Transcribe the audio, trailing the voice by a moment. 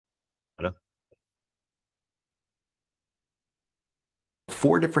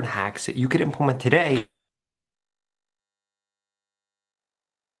4 different hacks that you could implement today.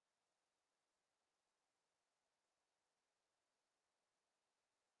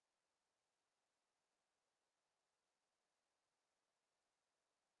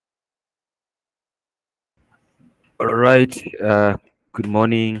 All right. Good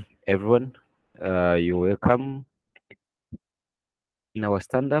morning, everyone. You're welcome in our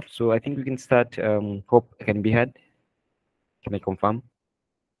stand up. So I think we can start. Hope I can be heard. Can I confirm?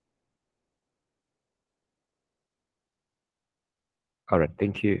 All right.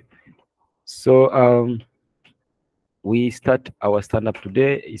 Thank you. So we start our stand up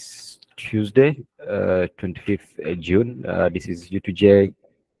today. Is Tuesday, 25th June. This is U2J.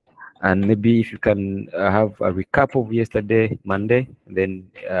 And maybe if you can have a recap of yesterday, Monday, and then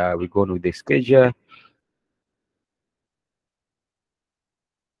we go on with the schedule.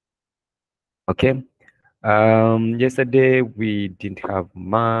 Okay. Yesterday we didn't have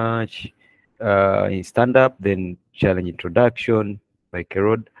much in stand up, then challenge introduction by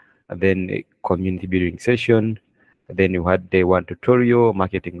Kerod, and then a community building session. And then you had day one tutorial,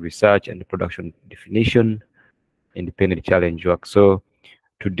 marketing research and production definition, independent challenge work. So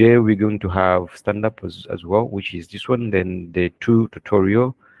today we're going to have stand up as well, which is this one, then the two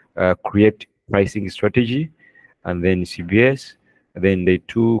tutorial, create pricing strategy, and then CBS, and then the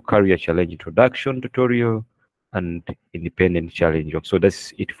two career challenge introduction tutorial and independent challenge work. So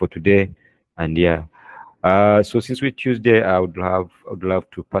that's it for today. And yeah, so since we're Tuesday, I would love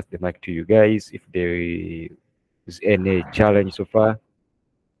to pass the mic to you guys. If there is any challenge so far,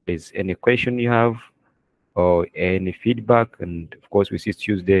 there's any question you have or any feedback, and of course, this is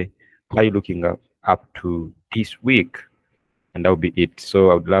Tuesday. How are you looking up to this week? And that will be it.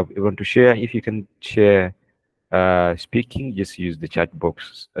 So I would love everyone to share. If you can share speaking, just use the chat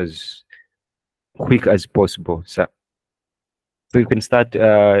box as quick as possible. So you can start.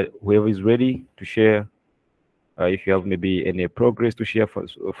 Whoever is ready to share. If you have maybe any progress to share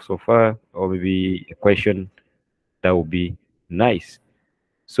so far, or maybe a question, that would be nice.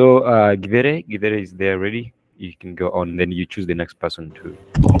 So Givere is there ready. You can go on. Then you choose the next person to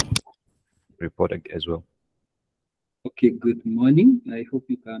report as well. Okay, good morning. I hope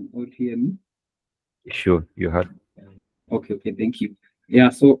you can all hear me. Sure, you had. Okay, thank you. Yeah,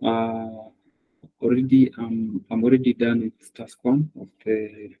 so already I'm already done with task one of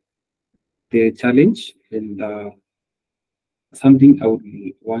the challenge, and something I would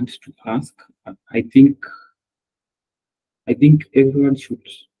want to ask. I think I think everyone should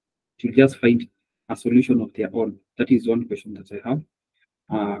just find a solution of their own. That is one question that I have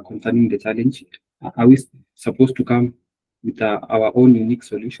concerning the challenge. Are we supposed to come with our own unique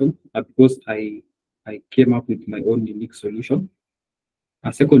solution? Because I came up with my own unique solution.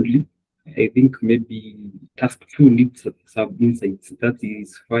 Secondly, I think maybe task two needs some insights. That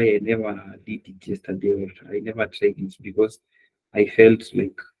is why I never did it yesterday, or I never tried it, because I felt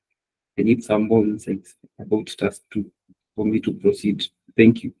like I need some more insights about task two for me to proceed.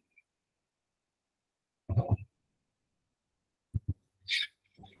 Thank you.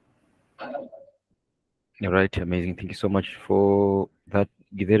 All right, amazing. Thank you so much for that,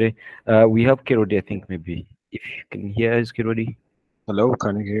 Gidere. We have Kirodi, I think maybe. If you can hear us, Kirodi. Hello,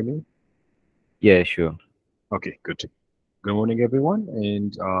 can you hear me? Yeah, sure. Okay, good. Good morning, everyone.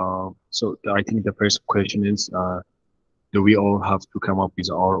 And so I think the first question is, do we all have to come up with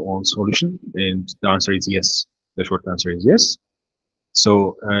our own solution? And the answer is yes. The short answer is yes.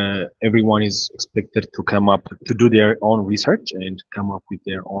 So everyone is expected to come up to do their own research and come up with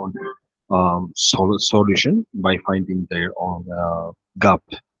their own solution by finding their own gap.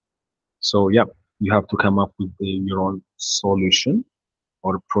 So yeah, you have to come up with your own solution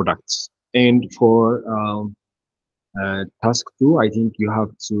or products. And for task two, I think you have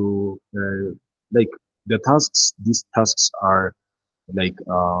to like the tasks. These tasks are like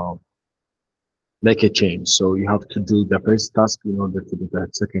uh, like a chain. So you have to do the first task in order to do the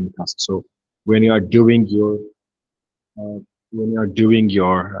second task. So when you are doing your uh,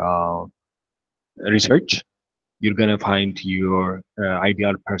 research, you're gonna find your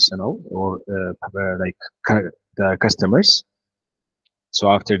ideal personnel or the customers. So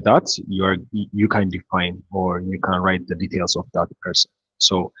after that, you can define or you can write the details of that person.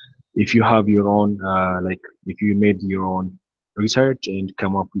 So if you have your own if you made your own research and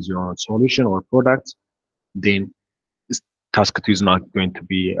come up with your own solution or product, then task two is not going to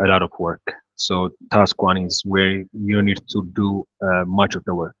be a lot of work. So task one is where you need to do much of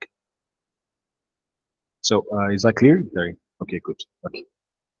the work. So is that clear? Very okay, good. Okay.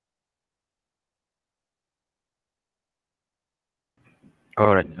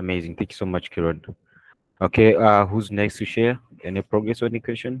 All right, amazing. Thank you so much, Kirod. Okay, who's next to share? Any progress or any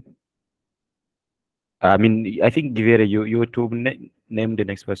question? I mean, I think Givere, you to name the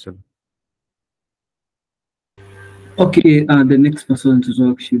next person. Okay, the next person to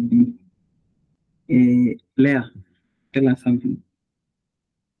talk should be Leah. Tell us something.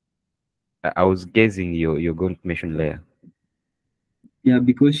 I was guessing you're going to mention Leia. Yeah,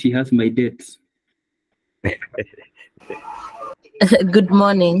 because she has my dates. Good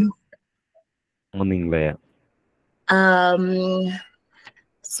morning. Morning, Leia.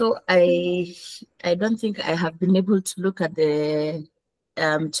 So I don't think I have been able to look at the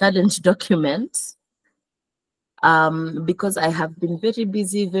challenge document because I have been very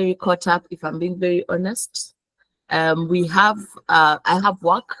busy, very caught up, if I'm being very honest. I have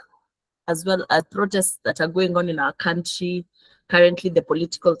work as well as protests that are going on in our country. Currently, the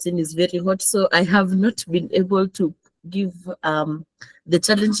political scene is very hot, so I have not been able to give the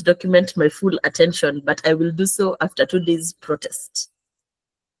challenge document my full attention, but I will do so after 2 days protest.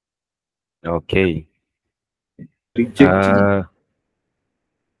 Okay. Rejected.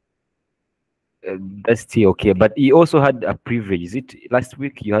 That's still okay, but you also had a privilege. Is it last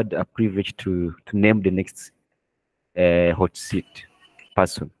week you had a privilege to name the next hot seat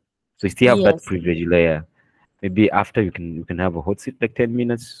person? So you still have that Yes. privilege, Leia. Maybe after you can have a hot seat like 10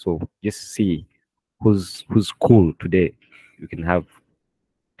 minutes. So just see who's cool today. You can have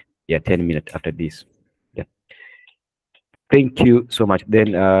 10 minutes after this. Yeah. Thank you so much.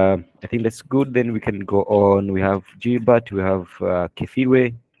 Then I think that's good. Then we can go on. We have Gilbert, we have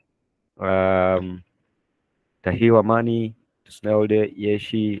Kefiwe, Tahiwa Mani, Snelde,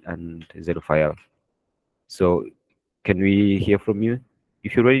 Yeshi, and Zerufayal. So can we hear from you?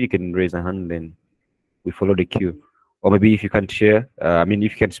 If you're ready, you can raise a hand, then we follow the queue. Or maybe if you can't share, I mean,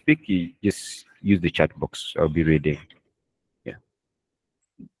 if you can speak, you just use the chat box. I'll be reading. Yeah.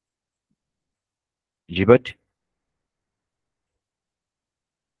 Gilbert,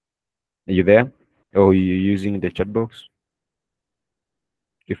 are you there? Or you using the chat box?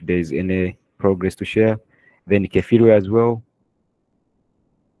 If there's any progress to share, then Kefiro as well.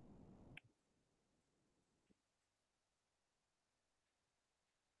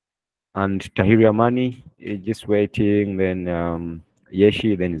 And Tahiri Amani, just waiting. Then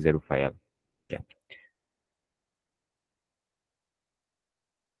Yeshi, then Zerufayal. Yeah.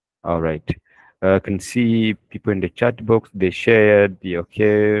 All right. I can see people in the chat box. They shared. Yeah,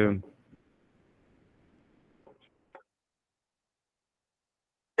 okay.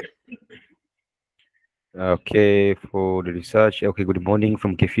 Okay, for the research. Okay, good morning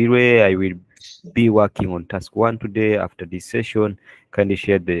from Kefire. I will be working on task 1 today. After this session, kindly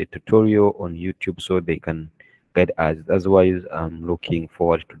share the tutorial on YouTube so they can guide us. Otherwise, I'm looking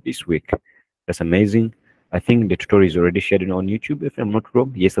forward to this week. That's amazing. I think the tutorial is already shared on YouTube, if I'm not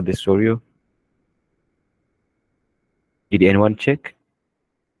wrong. Yesterday tutorial. Did anyone check?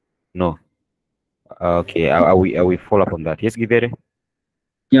 No. Okay, I will follow up on that. Yes, Givere?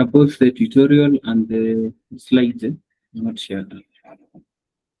 Yeah, both the tutorial and the slides. Not shared.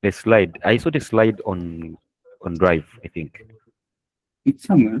 The slide. I saw the slide on Drive, I think. It's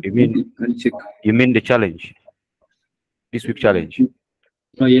somewhere. You mean You can check. You mean the challenge? This week challenge?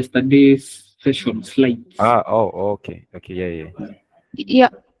 No, yesterday's session slides. Oh, okay. Okay, yeah. Yeah.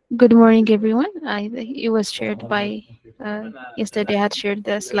 Good morning, everyone. It was shared by yesterday. I had shared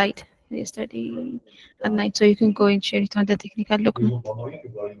the slide yesterday at night, so you can go and share it on the technical document.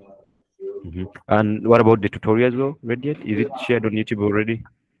 And what about the tutorial as well? Read yet? Is it shared on YouTube already?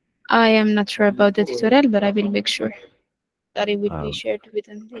 I am not sure about the tutorial, but I will make sure that it will be shared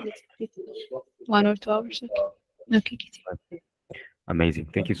within the 1 or 2 hours. Okay. Amazing.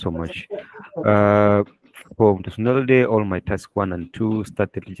 Thank you so much. For another day, all my task 1 and 2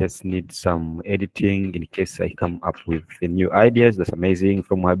 started. Just need some editing in case I come up with the new ideas. That's amazing.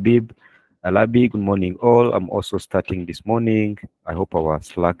 From Habib Alabi, good morning all. I'm also starting this morning. I hope our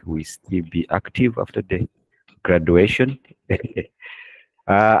Slack will still be active after the graduation.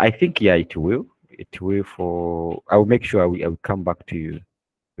 I think it will. It will. I will make sure I will come back to you.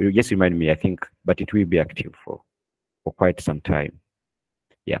 You just remind me. I think, but it will be active for quite some time.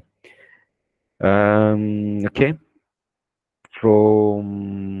 Yeah. Okay.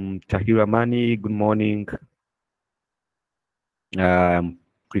 From Tahira Mani, good morning. I'm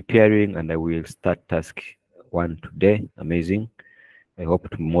preparing and I will start task 1 today. Amazing. I hope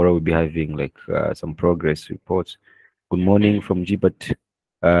tomorrow we'll be having like some progress reports. Good morning from Jibat.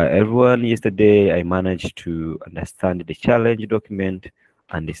 Everyone, yesterday I managed to understand the challenge document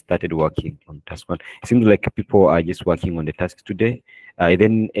and they started working on task 1. It seems like people are just working on the task today.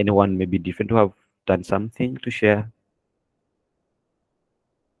 Then anyone maybe different who have done something to share?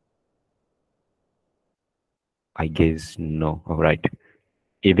 I guess no. All right.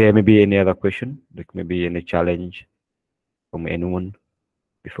 If there may be any other question, like maybe any challenge from anyone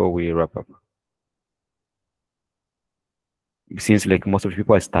before we wrap up. Since like most of the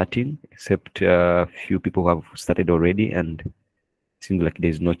people are starting, except a few people who have started already, and seems like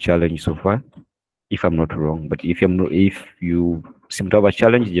there's no challenge so far. If I'm not wrong, but if you seem to have a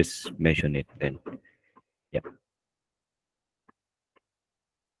challenge, just mention it then. Yeah.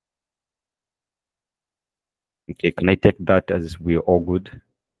 Okay, can I take that as we're all good?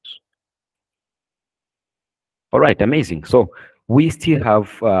 All right, amazing. So we still have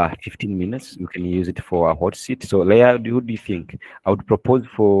 15 minutes. We can use it for a hot seat. So Leah, who do you think? I would propose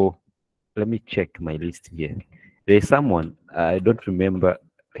for, let me check my list here. There's someone, I don't remember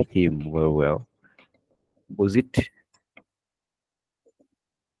him well. Was it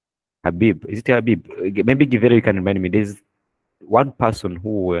Habib? Is it Habib? Maybe Givere, you can remind me. There's one person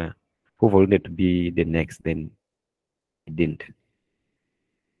who volunteered to be the next, then he didn't.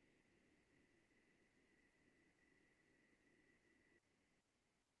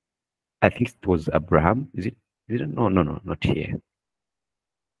 I think it was Abraham. Is it? No, not here.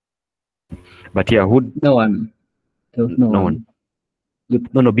 But yeah, who? No one. There was no one.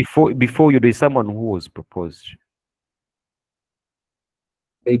 No. Before you, there's someone who was proposed.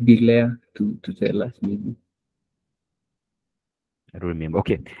 Maybe Leah to tell us maybe. I don't remember.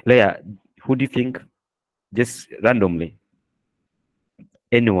 Okay, Leah, who do you think? Just randomly.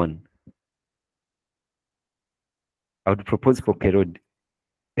 Anyone. I would propose for Kerod.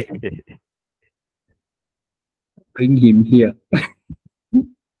 Bring him here. No.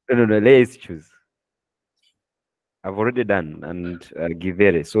 Let's choose. I've already done and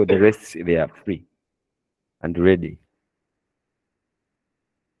Givere. So the rest they are free and ready.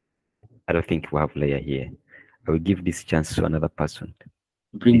 I don't think we have Leah here. I will give this chance to another person.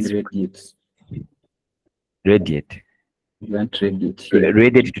 Bring Radiate. Radiate. You want Radiate here.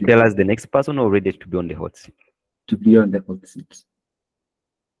 Radiate to tell us the next person, or Radiate to be on the hot seat? To be on the hot seat.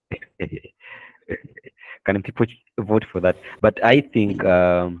 Can people vote for that? But I think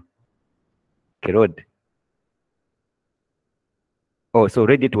Kerod. Oh, so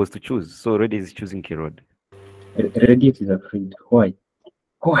Radiate was to choose. So Radiate is choosing Kerod. Radiate is afraid. Why?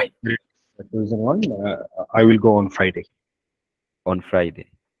 Chosen one. I will go on Friday. On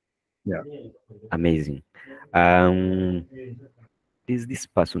Friday. Yeah. Amazing. There's this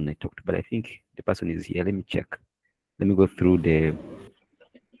person I talked, but I think the person is here. Let me check. Let me go through the.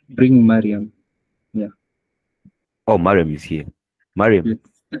 Bring Mariam. Yeah. Oh, Mariam is here. Mariam,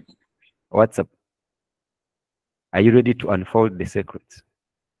 Yes. what's up? Are you ready to unfold the secrets?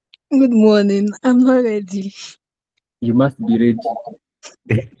 Good morning. I'm not ready. You must be ready.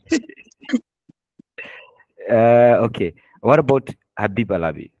 Okay. What about Habib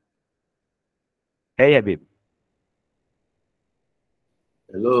Alabi? Hey, Habib.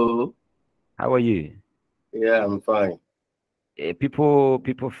 Hello. How are you? Yeah, I'm fine. People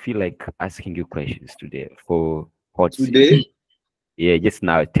feel like asking you questions today for hot seat. Today? Yeah, just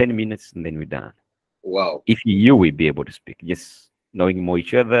now, 10 minutes and then we're done. Wow. If you will be able to speak, just knowing more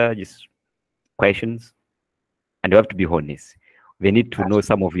each other, just questions. And you have to be honest. They need to know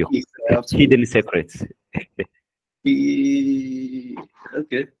some of your Yes, I have to. hidden secrets.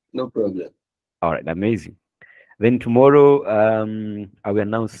 Okay, no problem. All right, amazing. Then tomorrow, I will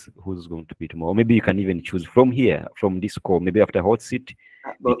announce who's going to be tomorrow. Maybe you can even choose from here, from this call. Maybe after hot seat,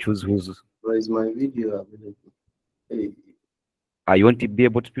 you But choose who's. where is my video available? Hey, You want to be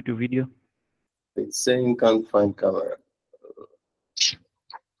able to speak to video? it's saying can't find camera.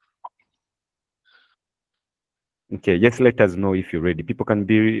 Okay, just let us know if you're ready. People can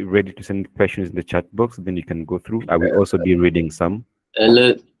be ready to send questions in the chat box. Then you can go through. I will also be reading some.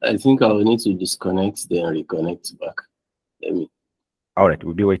 I think I will need to disconnect, then reconnect back. Let me. All right,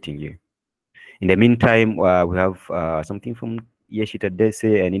 we'll be waiting you. In the meantime, we have something from Yeshita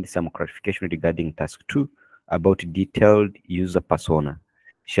Dese. I need some clarification regarding task 2 about detailed user persona.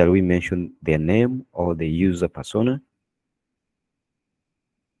 Shall we mention their name or the user persona?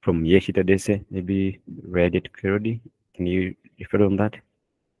 From Yeshita Dese, maybe Reddit Kirodi. Can you refer on that?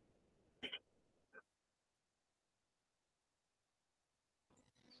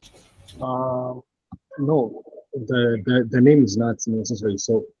 No, the name is not necessary.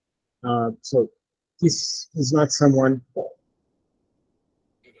 So, so this is not someone.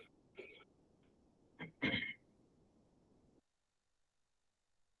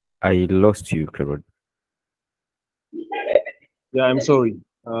 I lost you, Kirodi. Yeah, I'm sorry.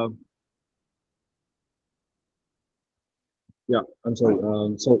 Yeah, I'm sorry.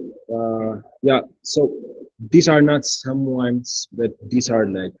 Yeah, so these are not someone's, but these are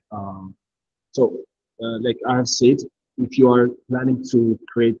like so like I have said, if you are planning to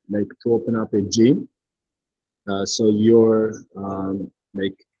create, like to open up a gym, so your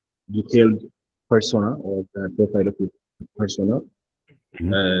like detailed persona or the profile of your persona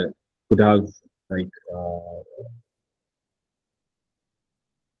could have like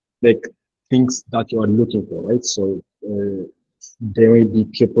like things that you are looking for, right? So there may be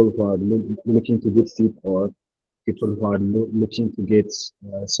people who are looking to get fit, or people who are looking to get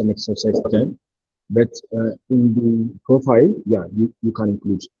some exercise done. But in the profile, yeah, you can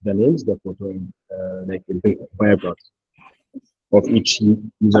include the names, the photo, and like a biography of each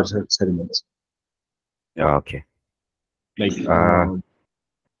user segment. Okay. Like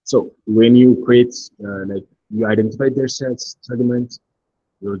so when you create like you identify their segment,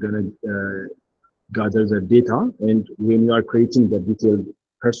 you're gonna gather the data, and when you are creating the detailed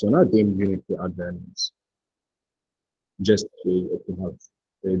persona, then you need to add the names just to have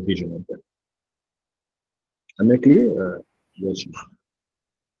a vision of them. Am I clear? Yes.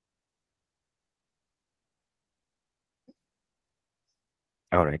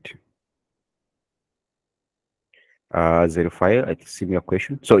 All right. Zerify, I see your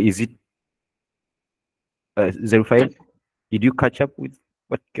question. So is it Zerify? Did you catch up with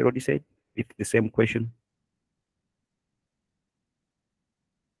what Kerodi said? It's the same question.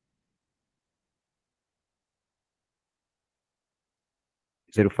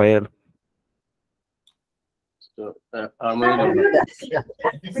 Zerify. So I'm ready.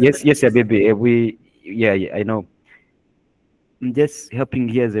 Yes, yeah, baby. Yeah, I know. I'm just helping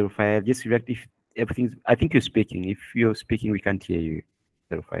here, Zerify. Just react if everything's. I think you're speaking. If you're speaking, we can't hear you,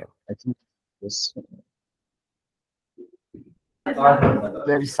 Zerify. I think yes.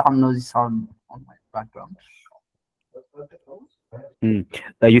 There is some noisy sound on my background.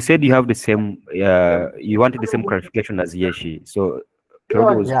 You said you have the same. You wanted the same clarification as Yeshi. So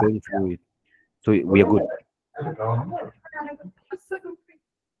Kerodi was Yeah. going through it. So we are good.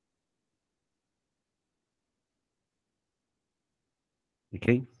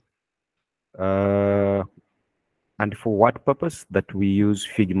 Okay. And for what purpose that we use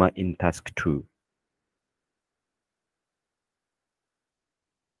Figma in task 2?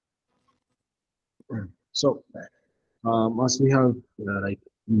 So as we have like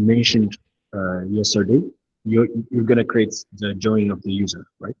mentioned yesterday, you're gonna create the journey of the user,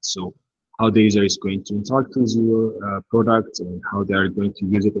 right? So how the user is going to interact with your product and how they are going to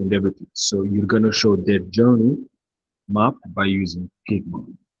use it and everything. So you're gonna show their journey map by using Figma.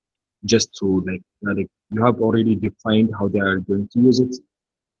 Just to like you have already defined how they are going to use it,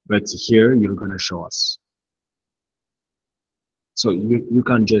 but here you're gonna show us. So you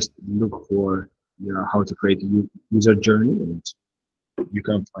can just look for how to create a user journey, and you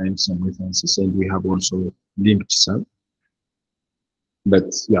can find some references, and we have also linked some.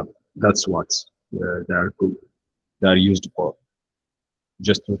 But yeah, that's what they are used for,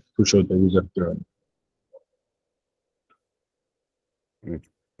 just to show the user journey.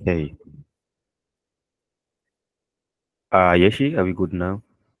 Okay. Yeshi, are we good now?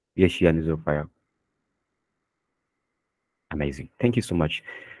 Yeshi and Zofire. Amazing. Thank you so much.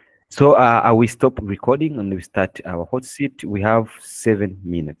 So I will stop recording and we start our hot seat. We have 7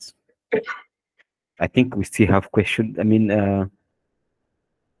 minutes. I think we still have questions. I mean, in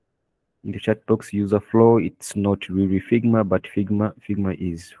the chat box, user flow, it's not really Figma, but Figma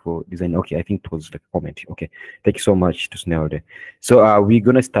is for design. Okay, I think it was the comment. Okay, thank you so much to Snell there. So we're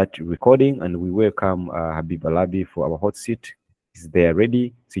gonna start recording, and we welcome Habib Alabi for our hot seat. Is there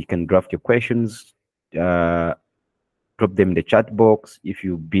ready? So you can draft your questions, drop them in the chat box if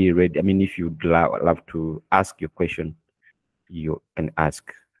you be ready. I mean, if you'd love to ask your question, you can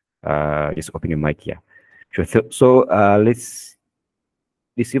ask. Just open your mic here. Sure. So let's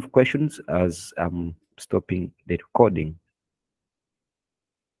receive questions as I'm stopping the recording.